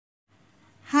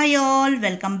Hi all,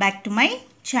 welcome back to my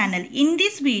channel. In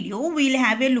this video, we'll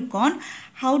have a look on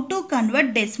how to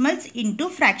convert decimals into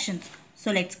fractions.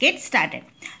 So let's get started.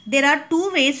 There are two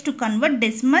ways to convert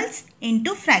decimals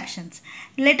into fractions.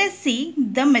 Let us see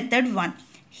the method 1.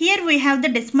 Here we have the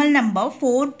decimal number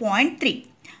 4.3.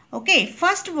 Okay,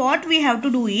 first what we have to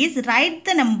do is write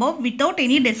the number without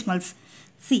any decimals.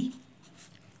 See,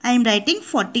 I am writing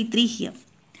 43 here.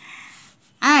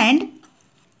 And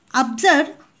observe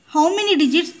how many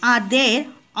digits are there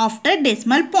after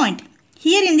decimal point.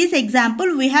 Here in this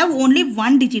example we have only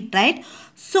one digit, right?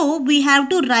 So we have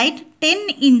to write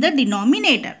 10 in the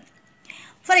denominator.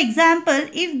 For example,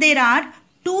 if there are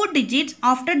two digits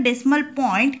after decimal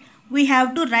point, we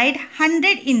have to write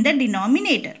 100 in the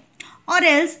denominator. Or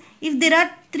else if there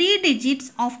are three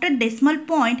digits after decimal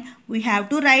point, we have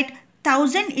to write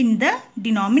 1000 in the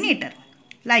denominator.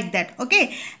 Like that.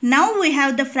 Okay. Now we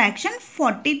have the fraction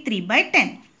 43 by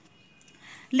 10.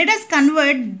 Let us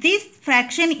convert this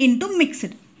fraction into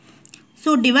mixed.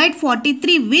 So divide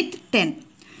 43 with 10.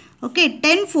 Okay.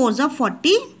 10 fours are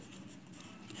 40.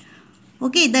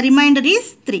 Okay. The remainder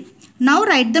is 3. Now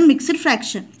write the mixed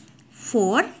fraction.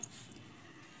 4.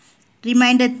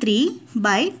 Remainder 3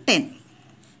 by 10.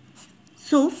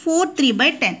 So 4 3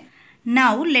 by 10.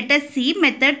 Now let us see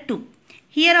method 2.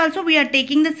 Here also we are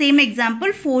taking the same example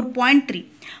 4.3.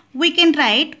 We can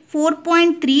write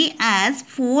 4.3 as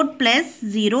 4 plus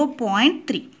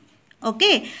 0.3.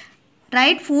 Okay.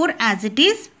 Write 4 as it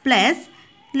is plus.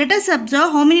 Let us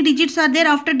observe how many digits are there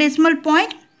after decimal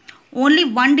point. Only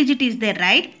one digit is there,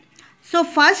 right? So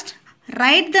first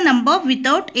write the number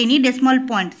without any decimal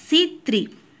point. See 3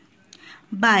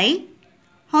 by.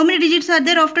 How many digits are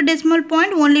there after decimal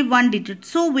point? Only one digit.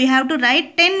 So we have to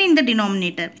write 10 in the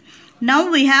denominator. Now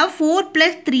we have 4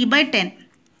 plus 3 by 10.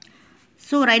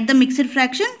 So write the mixed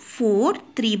fraction 4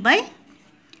 3 by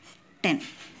 10.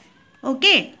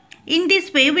 Okay. In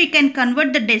this way we can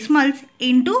convert the decimals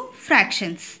into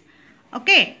fractions.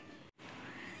 Okay.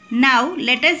 Now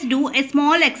let us do a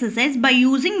small exercise by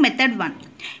using method 1.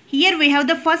 Here we have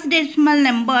the first decimal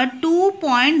number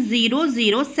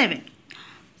 2.007.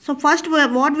 So first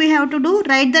what we have to do?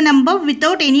 Write the number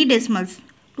without any decimals.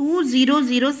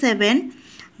 2007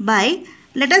 by,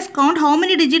 let us count how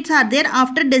many digits are there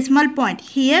after decimal point.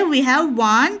 Here we have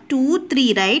 1, 2,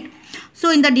 3, right?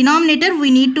 So in the denominator we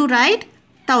need to write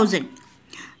 1000.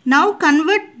 Now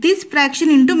convert this fraction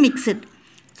into mixed.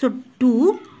 So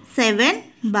 2, 7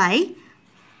 by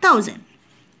 1000.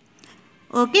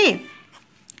 Okay.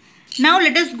 Now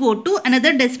let us go to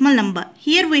another decimal number.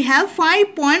 Here we have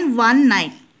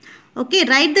 5.19. Okay,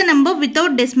 write the number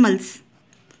without decimals.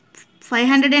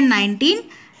 519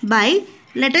 by,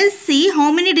 let us see how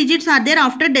many digits are there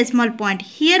after decimal point.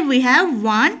 Here we have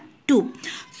 1, 2.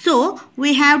 So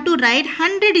we have to write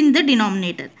 100 in the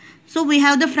denominator. So we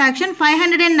have the fraction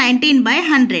 519 by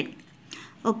 100.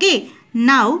 Okay.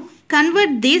 Now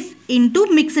convert this into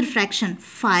mixed fraction.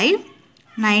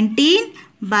 519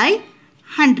 by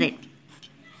 100.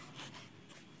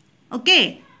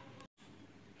 Okay.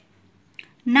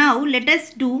 Now let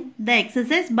us do the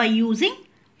exercise by using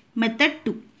method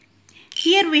 2.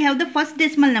 Here we have the first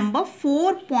decimal number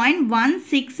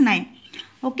 4.169.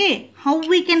 Okay. How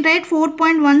we can write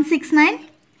 4.169?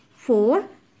 4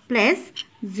 plus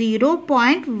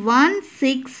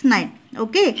 0.169.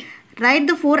 Okay. Write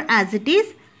the 4 as it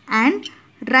is and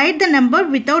write the number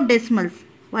without decimals.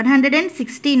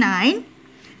 169.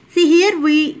 See here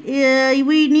we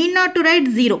need not to write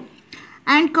 0.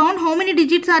 And count how many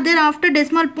digits are there after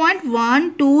decimal point.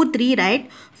 1, 2, 3, right?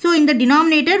 So in the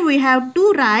denominator we have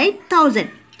to write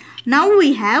 1000. Now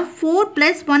we have 4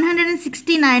 plus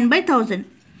 169 by 1000.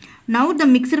 Now the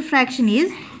mixed fraction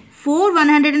is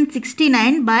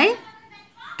 169 by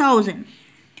 1000.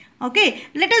 Okay.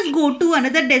 Let us go to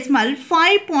another decimal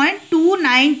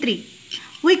 5.293.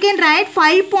 We can write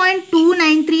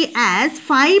 5.293 as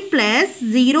 5 plus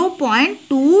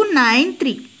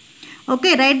 0.293.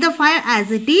 Okay, write the 5 as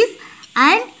it is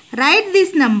and write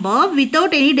this number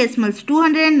without any decimals.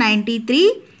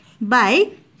 293 by,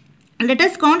 let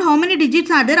us count how many digits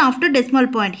are there after decimal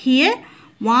point. Here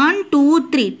 1, 2,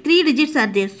 3. 3 digits are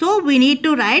there. So we need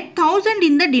to write 1000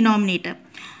 in the denominator.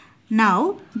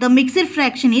 Now the mixed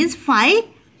fraction is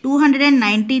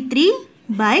 293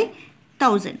 by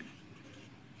 1000.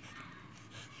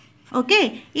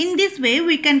 Okay, in this way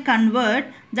we can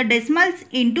convert the decimals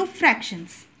into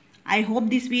fractions. I hope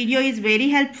this video is very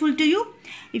helpful to you.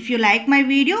 If you like my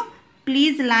video,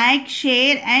 please like,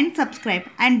 share and subscribe.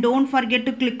 And don't forget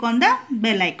to click on the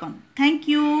bell icon. Thank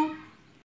you.